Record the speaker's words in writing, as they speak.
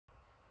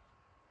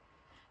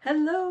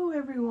Hello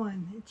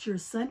everyone, it's your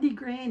Sunday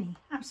Granny.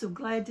 I'm so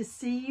glad to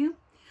see you.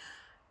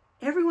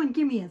 Everyone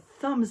give me a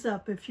thumbs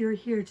up if you're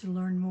here to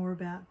learn more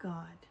about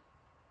God.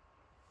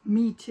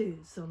 Me too,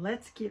 so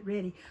let's get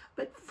ready.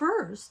 But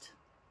first,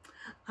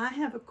 I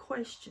have a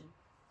question.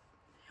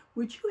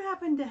 Would you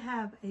happen to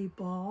have a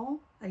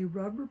ball, a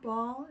rubber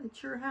ball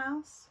at your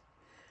house?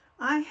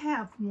 I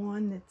have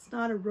one that's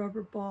not a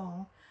rubber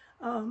ball.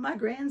 My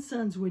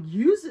grandsons would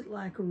use it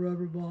like a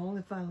rubber ball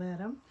if I let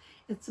them.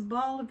 It's a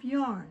ball of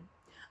yarn.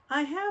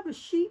 I have a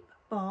sheep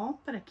ball,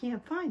 but I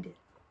can't find it.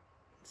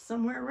 It's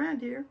somewhere around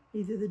here.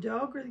 Either the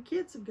dog or the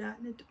kids have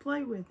gotten it to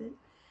play with it.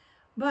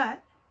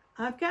 But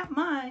I've got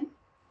mine,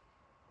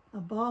 a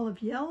ball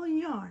of yellow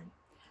yarn.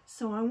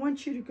 So I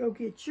want you to go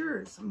get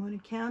yours. I'm going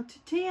to count to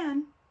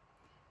 10.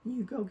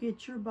 You go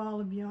get your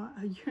ball of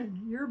yarn,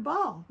 your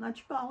ball, not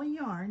your ball of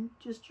yarn,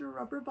 just your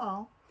rubber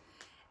ball.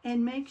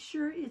 And make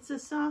sure it's a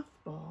soft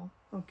ball,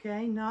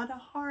 okay? Not a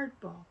hard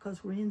ball,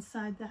 because we're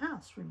inside the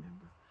house,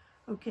 remember?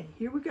 Okay,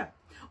 here we go.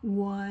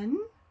 1,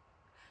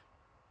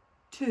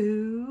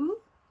 2,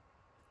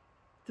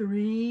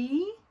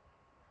 3,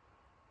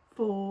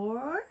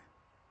 4,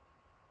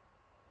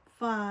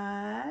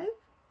 5,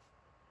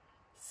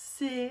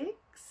 6,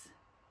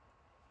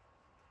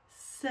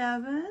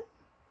 7,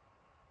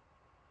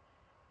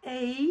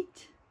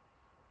 8,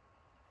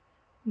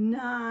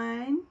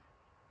 9,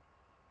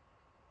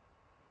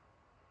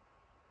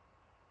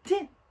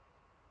 10.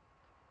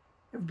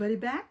 Everybody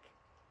back?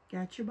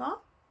 Got your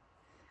ball?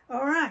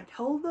 All right,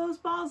 hold those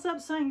balls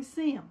up so I can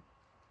see them.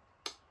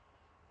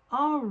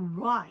 All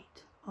right,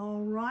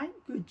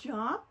 good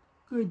job,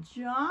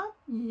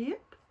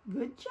 yep,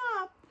 good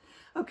job.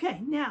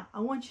 Okay, now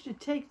I want you to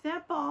take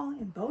that ball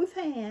in both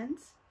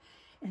hands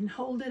and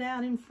hold it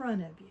out in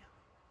front of you.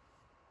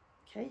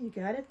 Okay, you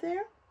got it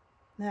there?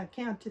 Now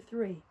count to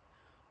 3.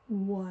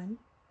 1,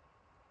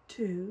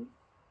 2,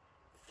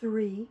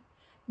 3.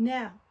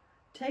 Now,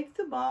 take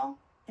the ball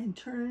and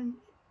turn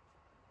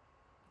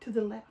to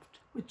the left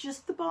with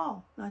just the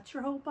ball, not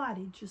your whole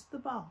body, just the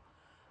ball.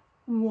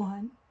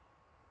 1,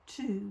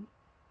 2,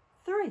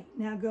 3.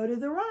 Now go to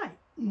the right.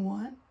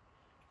 1,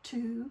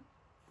 2,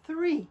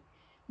 3.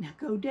 Now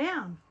go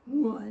down.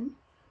 1,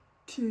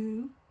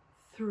 2,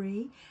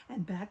 3.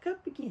 And back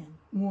up again.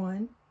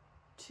 1,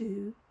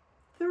 2,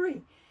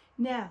 3.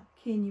 Now,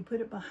 can you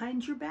put it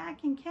behind your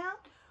back and count?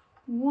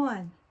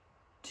 1,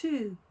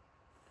 2,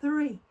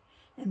 3.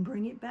 And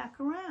bring it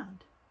back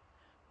around.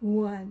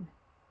 1,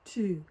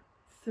 2,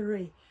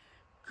 3.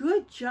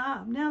 Good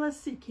job. Now let's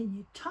see. Can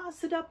you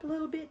toss it up a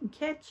little bit and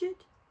catch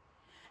it?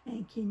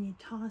 And can you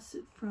toss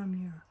it from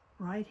your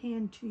right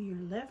hand to your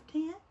left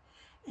hand?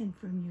 And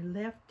from your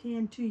left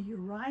hand to your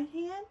right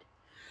hand?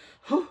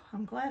 Oh,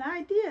 I'm glad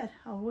I did.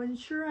 I wasn't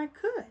sure I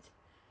could.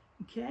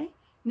 Okay.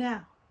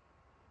 Now,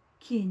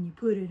 can you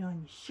put it on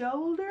your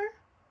shoulder?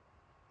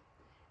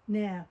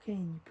 Now,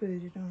 can you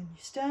put it on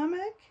your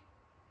stomach?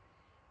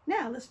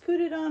 Now, let's put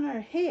it on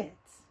our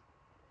heads.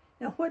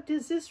 Now, what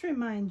does this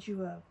remind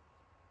you of?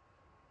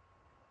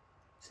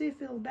 See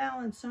if it'll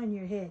balance on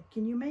your head.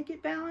 Can you make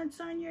it balance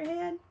on your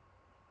head?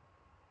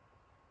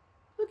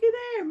 Looky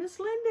there, Miss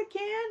Linda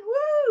can.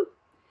 Woo!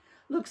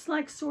 Looks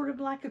like sort of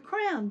like a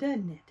crown,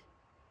 doesn't it?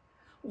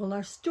 Well,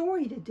 our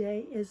story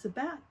today is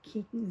about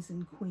kings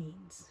and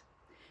queens.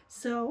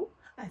 So,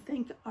 I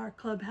think our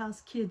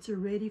clubhouse kids are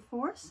ready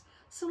for us.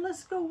 So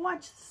let's go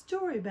watch the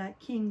story about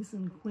kings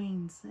and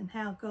queens and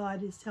how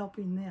God is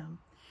helping them.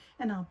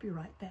 And I'll be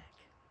right back.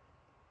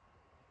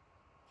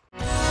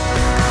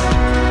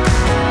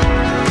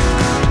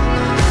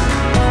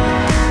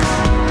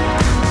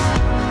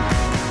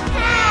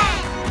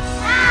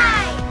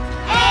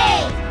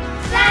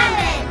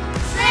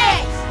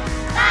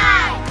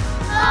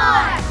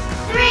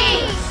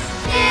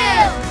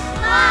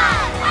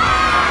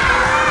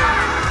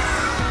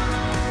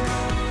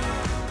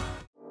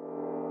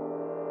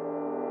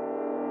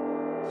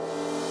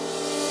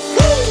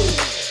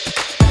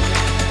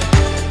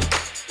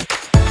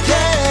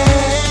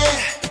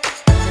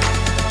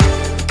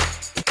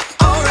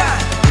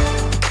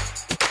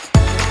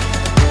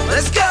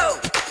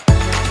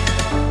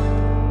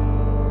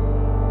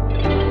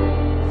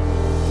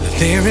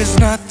 There is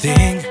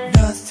nothing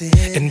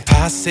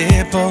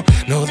impossible.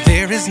 No,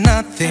 there is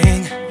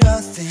nothing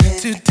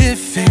too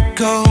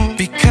difficult.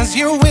 Because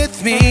you're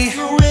with me,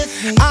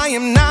 I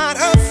am not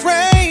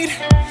afraid.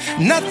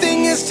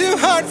 Nothing is too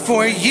hard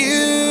for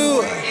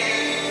you.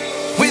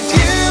 With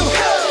you,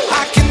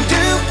 I can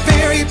do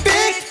very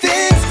big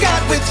things.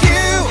 God, with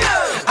you,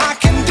 I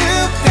can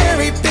do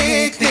very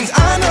big things.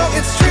 I know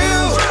it's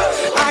true.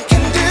 I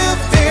can do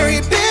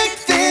very big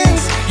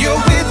things. You're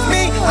with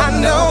me, I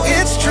know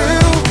it's true.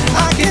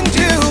 I can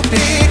do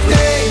big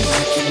things.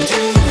 I can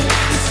do it,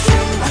 it's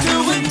true. I'm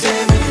doing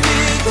very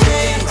big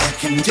things. I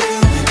can do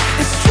it,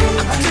 it's true.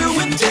 I'm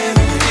doing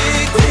very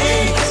big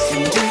things. I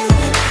can do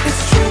it,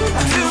 it's true.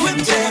 I'm doing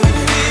very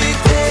big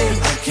things.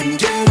 I can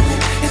do it,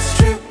 it's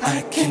true.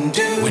 I can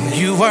do it. When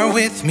you are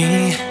with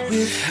me,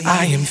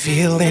 I am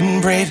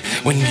feeling brave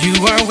when you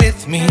are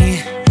with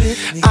me.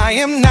 I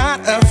am not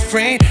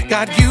afraid,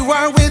 God, you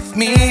are with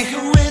me.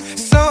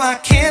 So I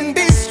can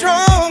be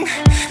strong,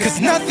 'cause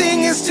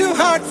nothing is too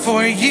hard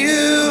for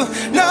you.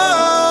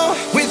 No,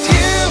 with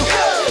you,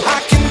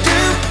 I can do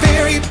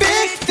very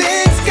big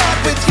things. God,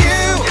 with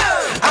you,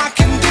 I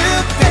can do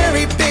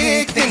very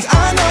big things.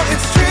 I know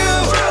it's true.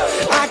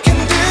 I can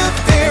do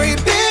very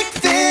big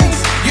things.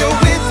 You're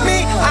with me,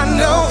 I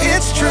know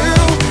it's true.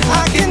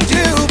 I can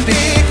do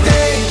big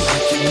things. I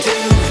can do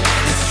it,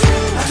 it's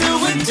true. I'm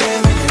doing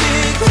very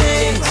big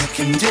things. I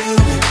can do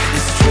it,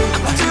 it's true.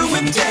 I'm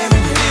doing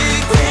very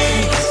big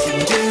things. I can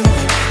do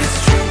it, it's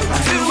true.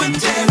 I'm doing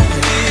very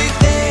big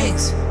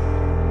things.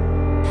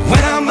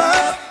 When I'm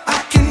up, I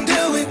can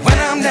do it. When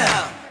I'm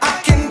down, I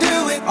can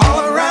do it. All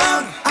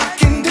around, I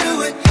can do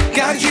it.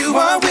 God, you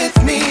are with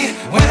me.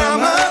 When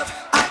I'm up,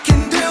 I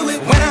can do it.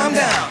 When I'm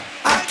down,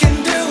 I can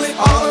do it.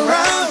 All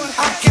around,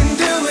 I can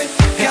do it.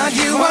 God,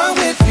 you are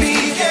with me.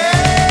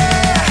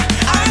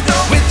 Yeah, I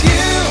know with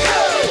you,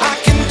 I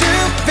can do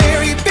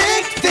very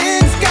big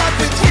things. God,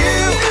 with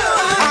you,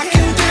 I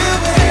can do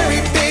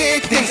very big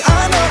things.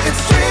 I know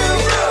it's true.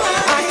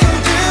 I can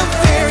do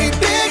very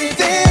big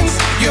things.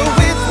 You're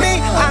with me,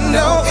 I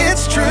know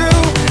it's true.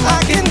 I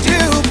can do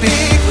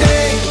big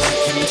things.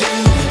 I can do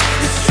it,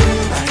 it's true.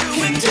 I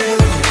can do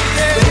it.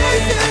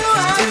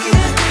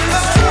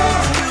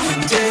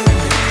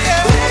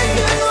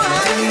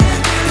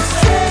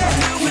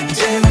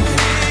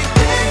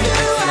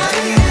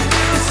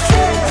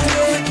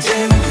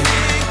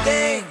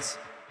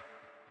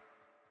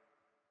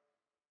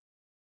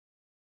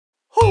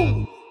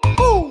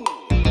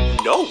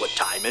 You know what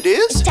time it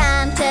is? It's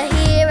time to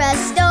hear a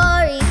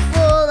story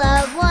full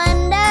of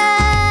wonder.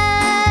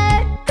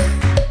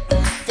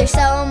 There's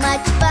so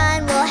much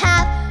fun we'll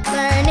have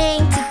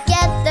learning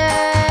together.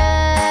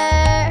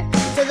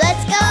 So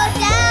let's go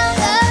down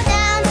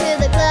to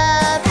the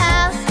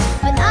clubhouse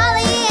with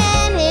Ollie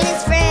and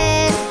his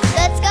friends.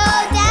 Let's go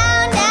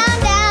down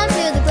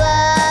to the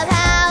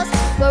clubhouse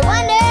where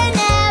wonder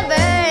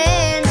never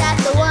ends at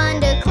the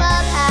Wonder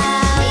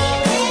Clubhouse.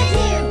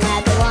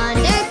 At the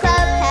Wonder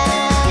Clubhouse.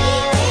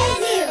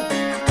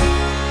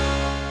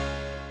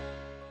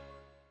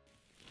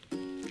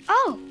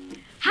 Oh,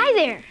 hi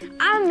there.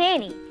 I'm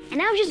Manny,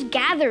 and I was just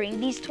gathering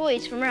these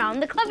toys from around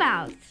the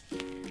clubhouse.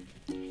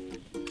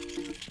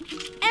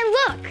 And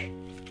look,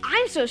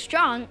 I'm so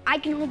strong, I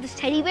can hold this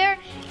teddy bear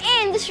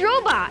and this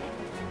robot.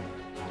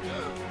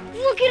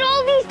 Look at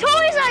all these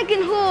toys I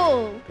can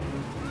hold.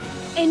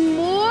 And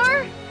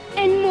more,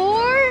 and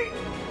more,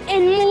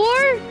 and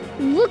more.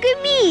 Look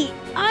at me.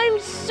 I'm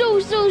so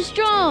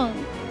strong.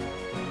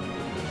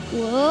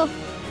 Whoa.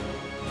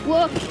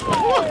 Whoa.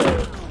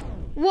 Whoa.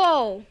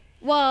 Whoa.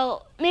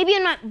 Well, maybe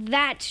I'm not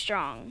that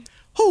strong.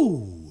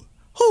 Who?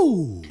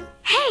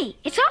 Hey,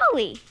 it's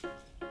Ollie.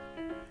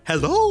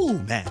 Hello,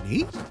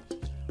 Manny.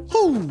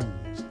 Who?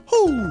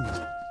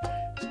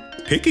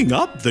 Picking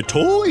up the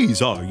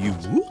toys, are you?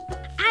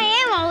 I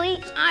am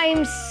Ollie.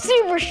 I'm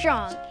super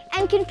strong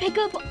and can pick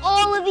up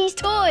all of these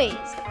toys.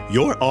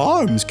 Your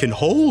arms can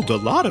hold a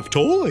lot of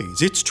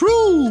toys, it's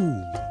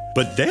true.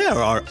 But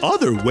there are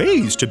other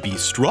ways to be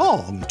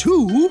strong,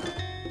 too.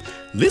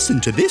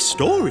 Listen to this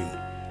story.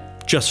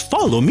 Just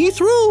follow me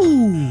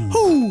through.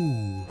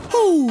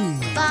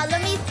 Follow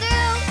me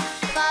through,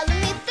 follow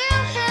me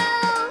through.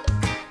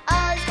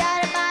 Ollie's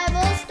got a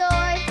Bible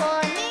story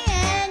for me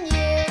and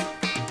you.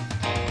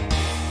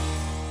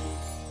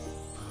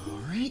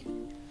 All right,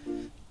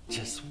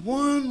 just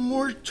one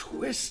more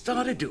twist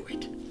ought to do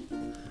it.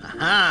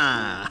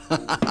 Aha!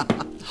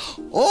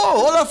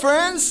 Oh, hola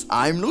friends,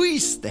 I'm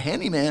Luis, the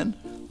handyman.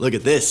 Look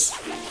at this.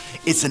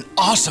 It's an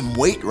awesome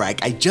weight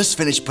rack I just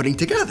finished putting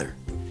together.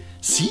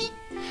 See?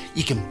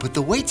 You can put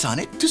the weights on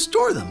it to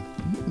store them.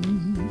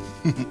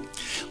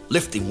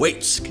 Lifting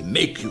weights can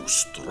make you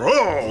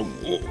strong.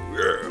 Oh,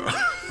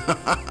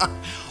 yeah.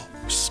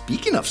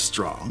 Speaking of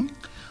strong,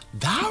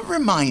 that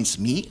reminds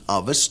me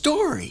of a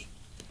story.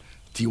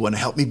 Do you want to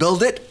help me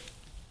build it?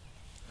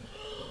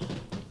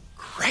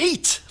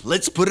 Great.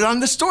 Let's put it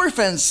on the story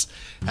fence.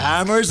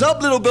 Hammers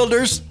up, little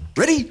builders.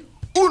 Ready?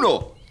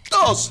 Uno,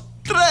 dos,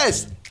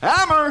 tres.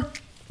 Hammer.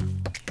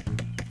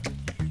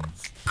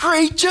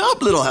 Great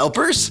job, little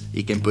helpers.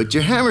 You can put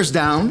your hammers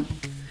down.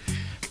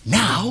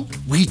 Now,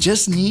 we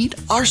just need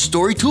our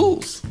story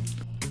tools.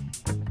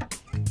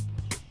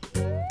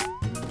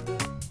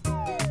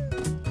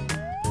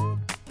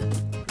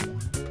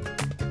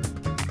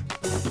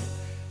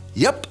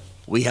 Yep,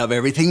 we have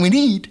everything we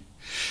need.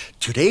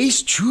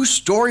 Today's true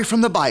story from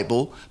the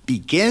Bible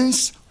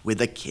begins with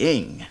a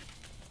king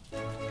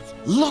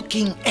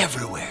looking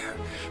everywhere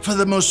for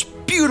the most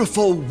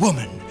beautiful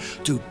woman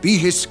to be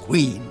his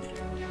queen.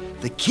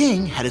 The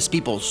king had his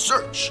people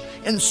search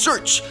and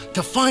search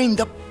to find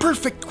the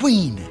perfect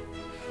queen.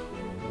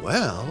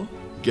 Well,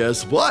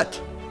 guess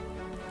what?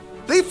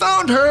 They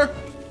found her.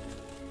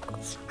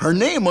 Her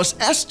name was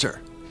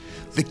Esther.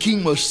 The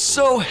king was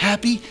so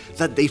happy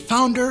that they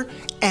found her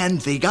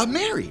and they got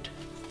married.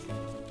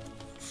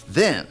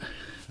 Then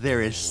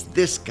there is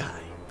this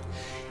guy,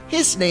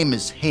 His name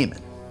is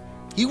Haman.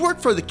 He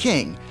worked for the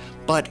king,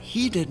 but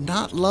he did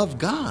not love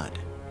God.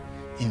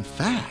 In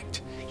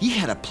fact, he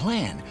had a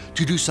plan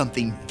to do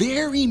something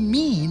very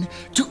mean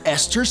to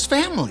Esther's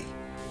family.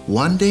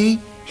 One day,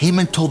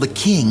 Haman told the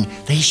king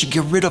that he should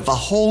get rid of a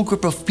whole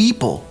group of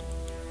people.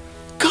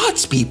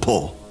 God's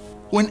people.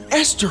 When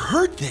Esther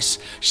heard this,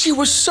 she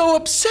was so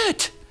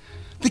upset.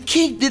 The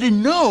king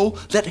didn't know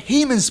that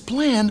Haman's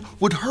plan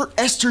would hurt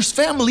Esther's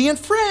family and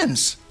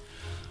friends.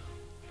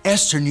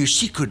 Esther knew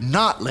she could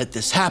not let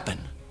this happen.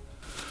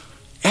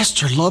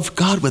 Esther loved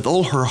God with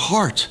all her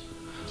heart,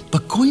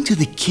 but going to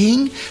the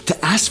king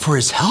to ask for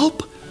his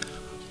help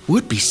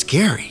would be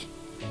scary.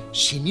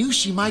 She knew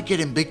she might get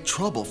in big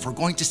trouble for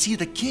going to see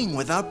the king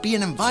without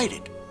being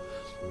invited.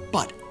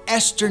 But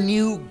Esther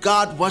knew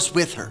God was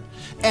with her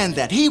and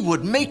that he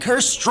would make her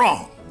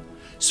strong.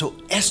 So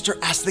Esther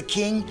asked the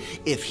king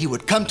if he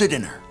would come to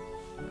dinner.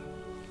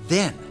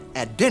 Then,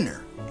 at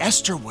dinner,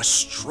 Esther was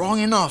strong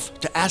enough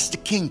to ask the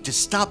king to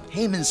stop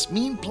Haman's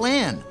mean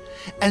plan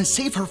and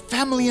save her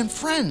family and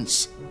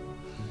friends.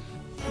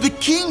 The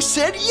king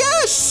said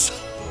yes!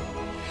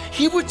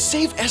 He would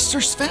save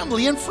Esther's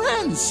family and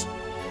friends.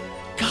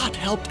 God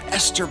helped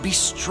Esther be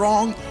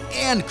strong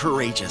and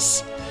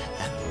courageous,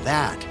 and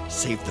that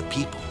saved the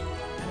people.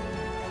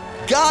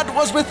 God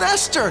was with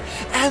Esther,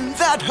 and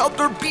that helped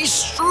her be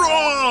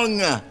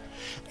strong.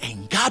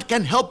 And God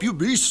can help you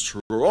be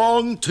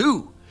strong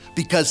too,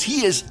 because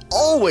he is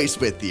always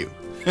with you.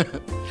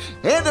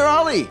 Hey there,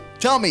 Ollie.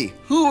 Tell me,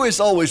 who is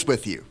always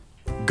with you?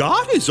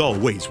 God is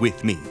always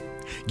with me.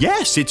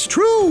 Yes, it's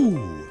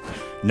true.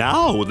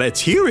 Now let's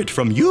hear it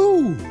from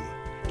you.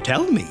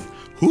 Tell me,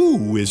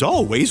 who is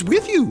always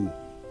with you?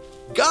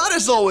 God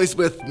is always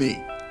with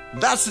me.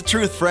 That's the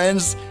truth,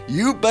 friends.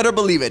 You better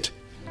believe it.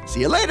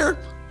 See you later.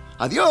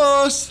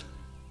 Adios.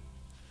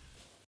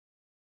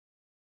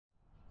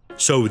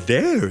 So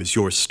there's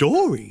your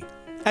story,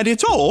 and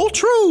it's all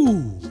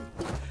true.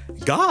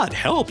 God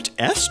helped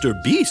Esther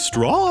be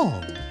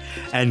strong,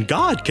 and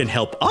God can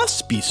help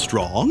us be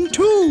strong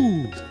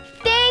too.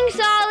 Thanks,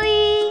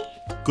 Ollie.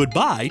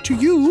 Goodbye to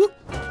you.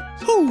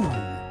 Hoo,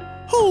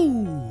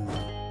 hoo.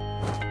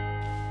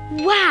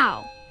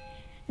 Wow.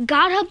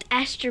 God helped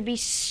Esther be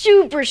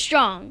super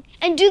strong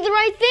and do the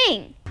right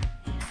thing.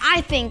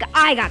 I think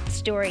I got the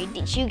story.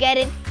 Did you get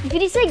it? If you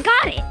did say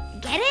got it.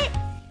 Get it?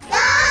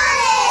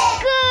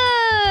 Got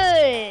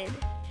it! Good.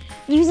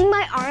 Using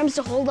my arms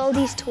to hold all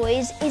these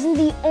toys isn't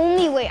the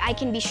only way I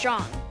can be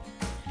strong.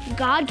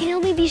 God can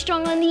help me be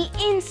strong on the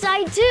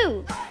inside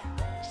too.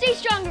 Stay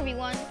strong,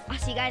 everyone. I'll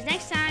see you guys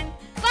next time.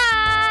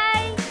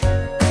 Bye!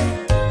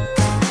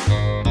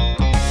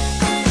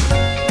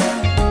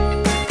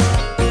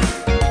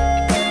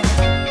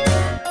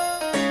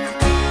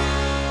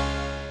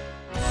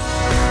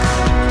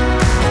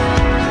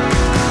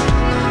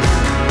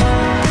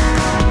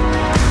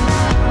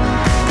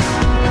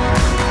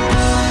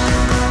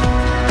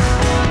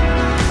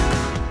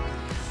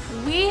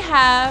 We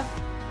have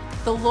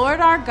the Lord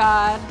our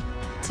God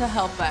to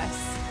help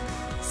us.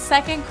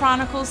 2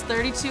 Chronicles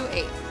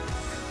 32:8.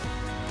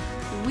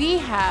 We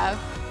have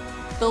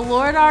the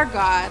Lord our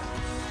God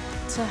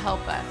to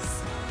help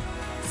us.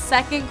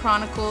 2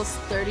 Chronicles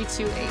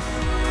 32:8.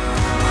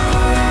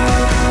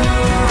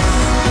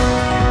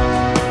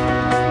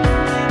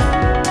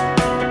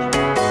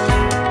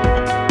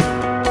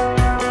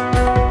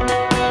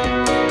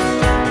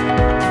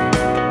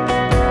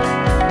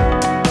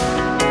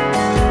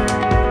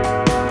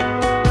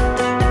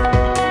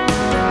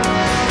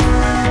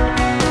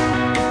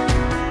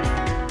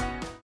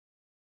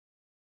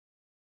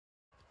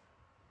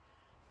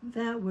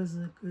 That was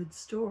a good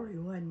story,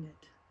 wasn't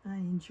it? I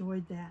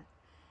enjoyed that.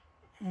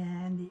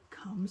 And it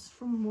comes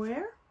from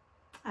where?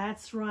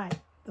 That's right,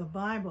 the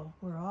Bible,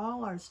 where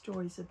all our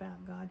stories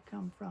about God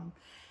come from.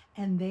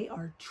 And they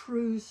are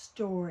true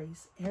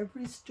stories.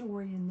 Every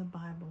story in the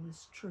Bible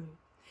is true.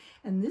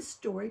 And this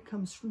story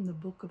comes from the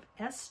book of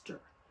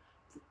Esther,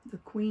 the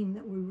queen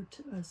that we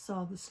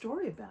saw the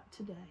story about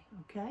today,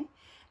 okay?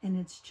 And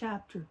it's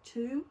chapter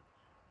 2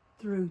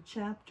 through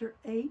chapter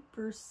 8,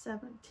 verse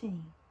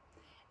 17.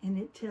 And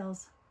it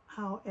tells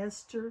how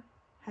Esther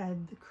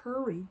had the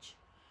courage,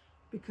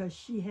 because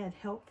she had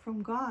help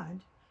from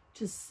God,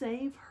 to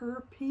save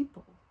her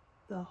people,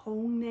 the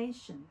whole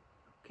nation,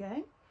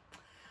 okay?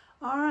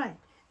 All right,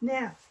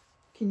 now,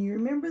 can you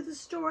remember the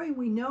story?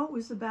 We know it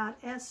was about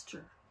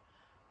Esther,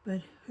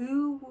 but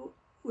who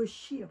was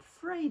she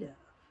afraid of?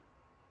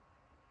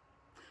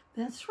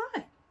 That's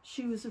right,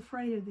 she was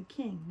afraid of the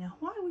king. Now,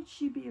 why would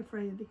she be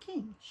afraid of the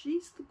king?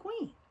 She's the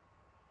queen.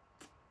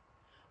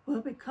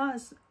 Well,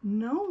 because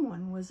no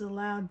one was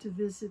allowed to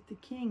visit the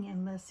king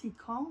unless he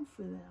called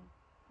for them,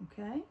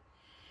 okay?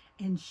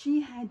 And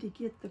she had to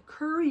get the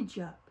courage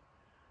up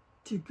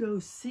to go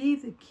see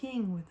the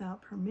king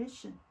without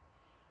permission.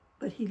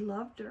 But he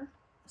loved her,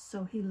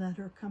 so he let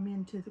her come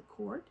into the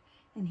court,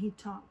 and he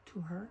talked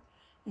to her,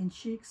 and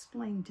she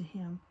explained to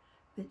him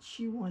that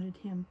she wanted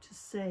him to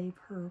save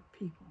her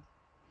people.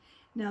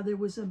 Now, there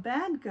was a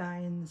bad guy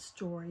in the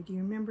story. Do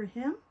you remember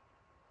him?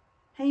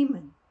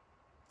 Haman.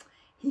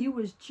 He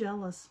was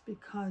jealous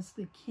because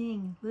the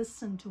king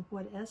listened to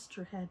what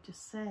Esther had to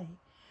say,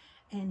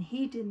 and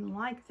he didn't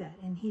like that,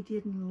 and he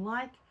didn't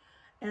like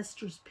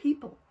Esther's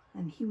people,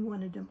 and he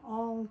wanted them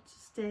all to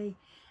stay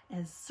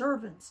as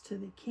servants to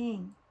the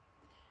king.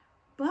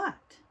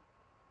 But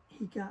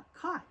he got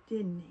caught,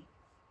 didn't he?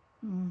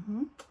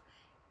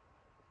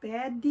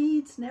 Bad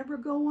deeds never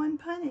go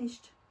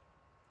unpunished.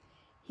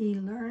 He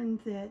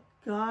learned that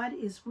God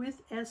is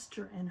with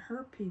Esther and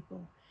her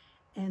people,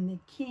 and the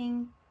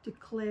king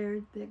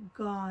declared that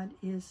God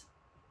is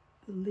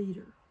the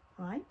leader,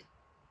 right?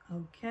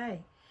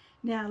 Okay.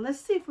 Now, let's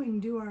see if we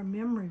can do our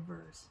memory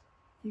verse.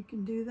 You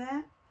can do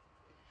that?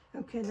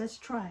 Okay, let's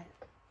try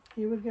it.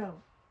 Here we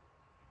go.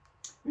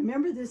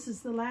 Remember, this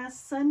is the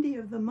last Sunday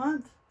of the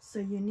month, so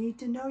you need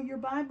to know your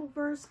Bible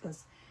verse,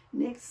 because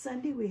next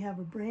Sunday we have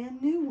a brand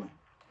new one.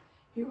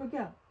 Here we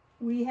go.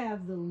 We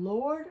have the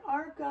Lord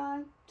our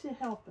God to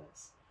help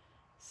us.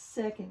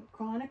 2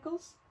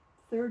 Chronicles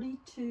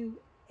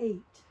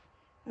 32:8.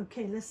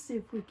 Okay, let's see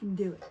if we can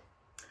do it.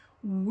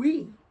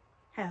 We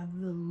have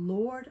the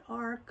Lord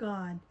our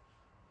God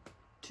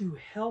to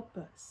help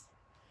us.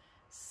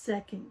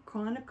 2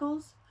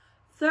 Chronicles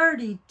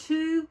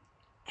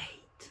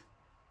 32:8.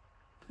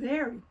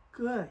 Very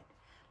good.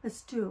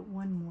 Let's do it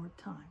one more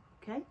time,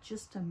 okay?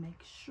 Just to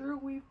make sure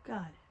we've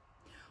got it.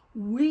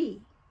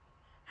 We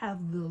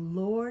have the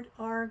Lord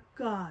our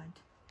God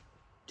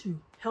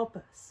to help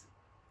us.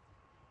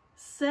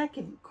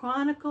 2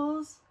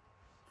 Chronicles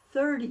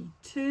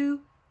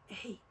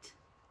 32:8.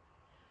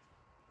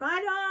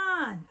 Right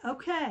on.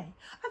 Okay,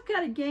 I've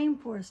got a game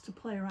for us to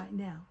play right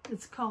now.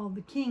 It's called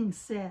The King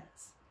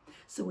Says.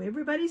 So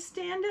everybody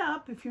stand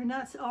up if you're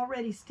not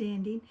already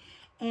standing.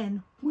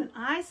 And when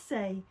I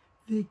say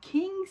the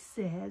king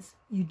says,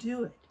 you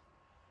do it.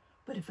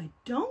 But if I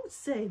don't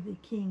say the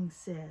king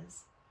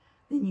says,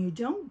 then you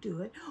don't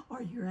do it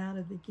or you're out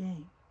of the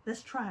game.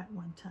 Let's try it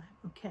one time.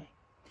 Okay.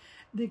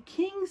 The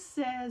king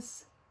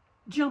says,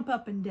 jump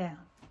up and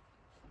down.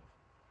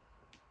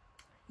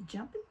 You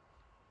jumping?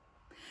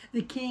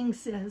 The king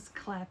says,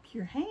 clap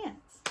your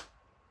hands.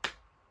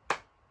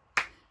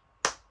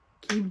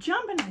 Keep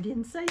jumping. I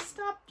didn't say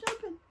stop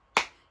jumping.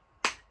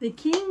 The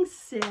king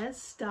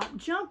says, stop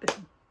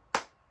jumping.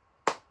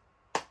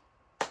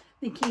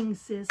 The king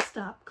says,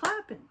 stop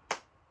clapping.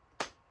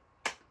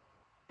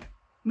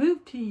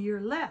 Move to your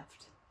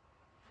left.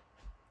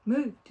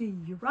 Move to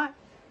your right.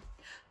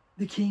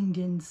 The king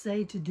didn't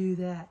say to do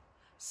that.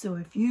 So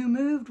if you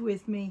moved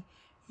with me,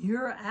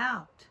 you're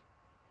out.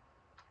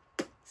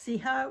 See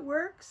how it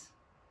works?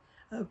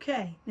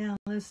 Okay, now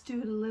let's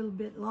do it a little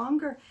bit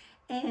longer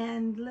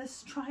and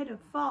let's try to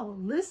follow.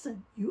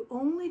 Listen, you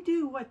only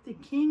do what the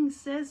king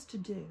says to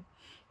do.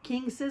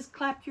 King says,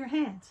 clap your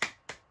hands.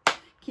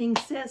 King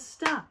says,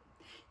 stop.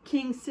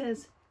 King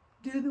says,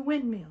 do the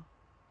windmill.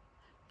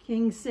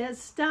 King says,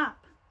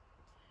 stop.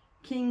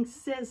 King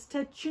says,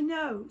 touch your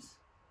nose.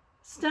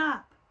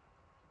 Stop.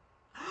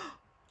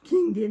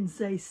 King didn't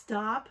say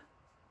stop.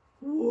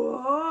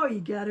 Whoa, you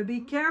got to be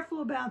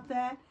careful about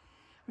that.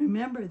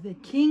 Remember, the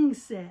king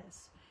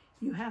says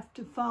you have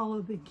to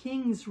follow the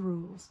king's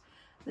rules.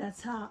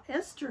 That's how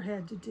Esther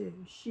had to do.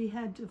 She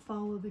had to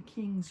follow the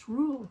king's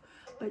rule,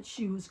 but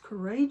she was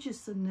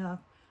courageous enough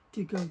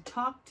to go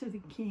talk to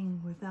the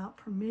king without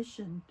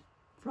permission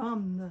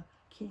from the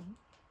king.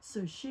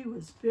 So she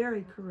was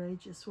very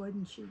courageous,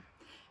 wasn't she?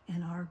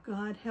 And our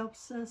God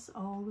helps us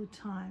all the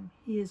time.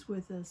 He is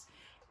with us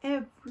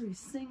every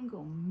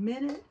single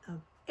minute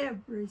of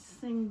every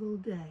single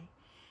day.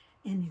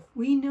 And if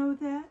we know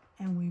that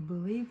and we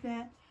believe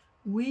that,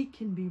 we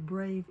can be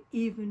brave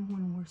even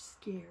when we're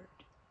scared.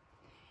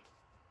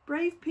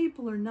 Brave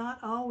people are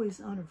not always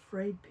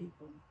unafraid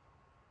people.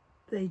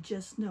 They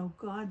just know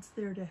God's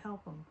there to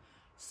help them.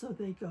 So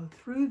they go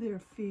through their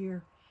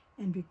fear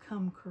and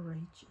become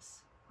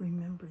courageous.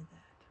 Remember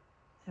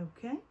that.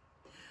 Okay?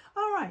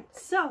 All right,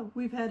 so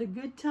we've had a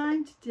good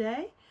time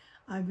today.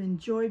 I've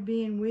enjoyed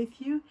being with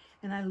you,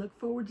 and I look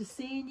forward to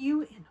seeing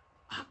you in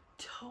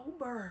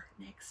October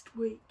next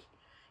week.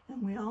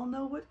 And we all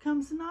know what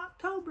comes in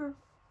October.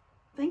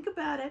 Think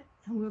about it,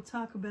 and we'll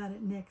talk about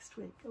it next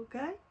week,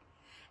 okay?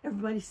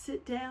 Everybody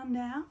sit down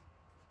now.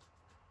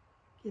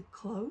 Get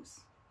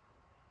close.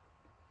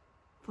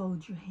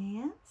 Fold your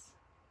hands.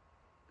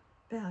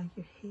 Bow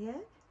your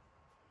head.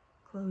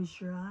 Close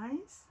your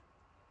eyes.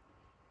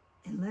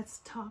 And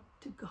let's talk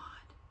to God,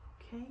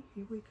 okay?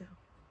 Here we go.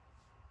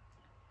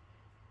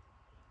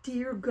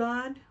 Dear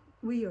God,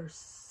 we are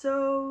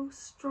so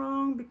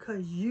strong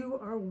because you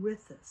are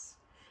with us,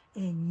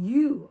 and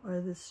you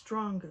are the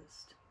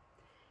strongest.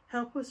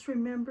 Help us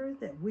remember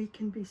that we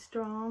can be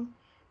strong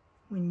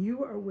when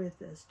you are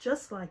with us,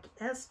 just like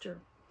Esther.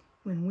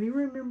 When we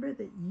remember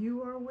that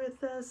you are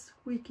with us,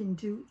 we can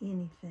do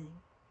anything.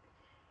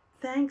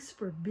 Thanks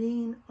for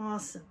being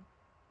awesome.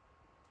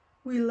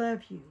 We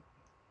love you.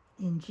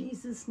 In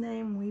Jesus'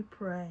 name we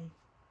pray.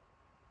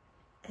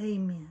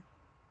 Amen.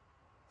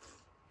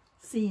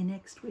 See you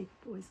next week,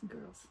 boys and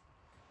girls.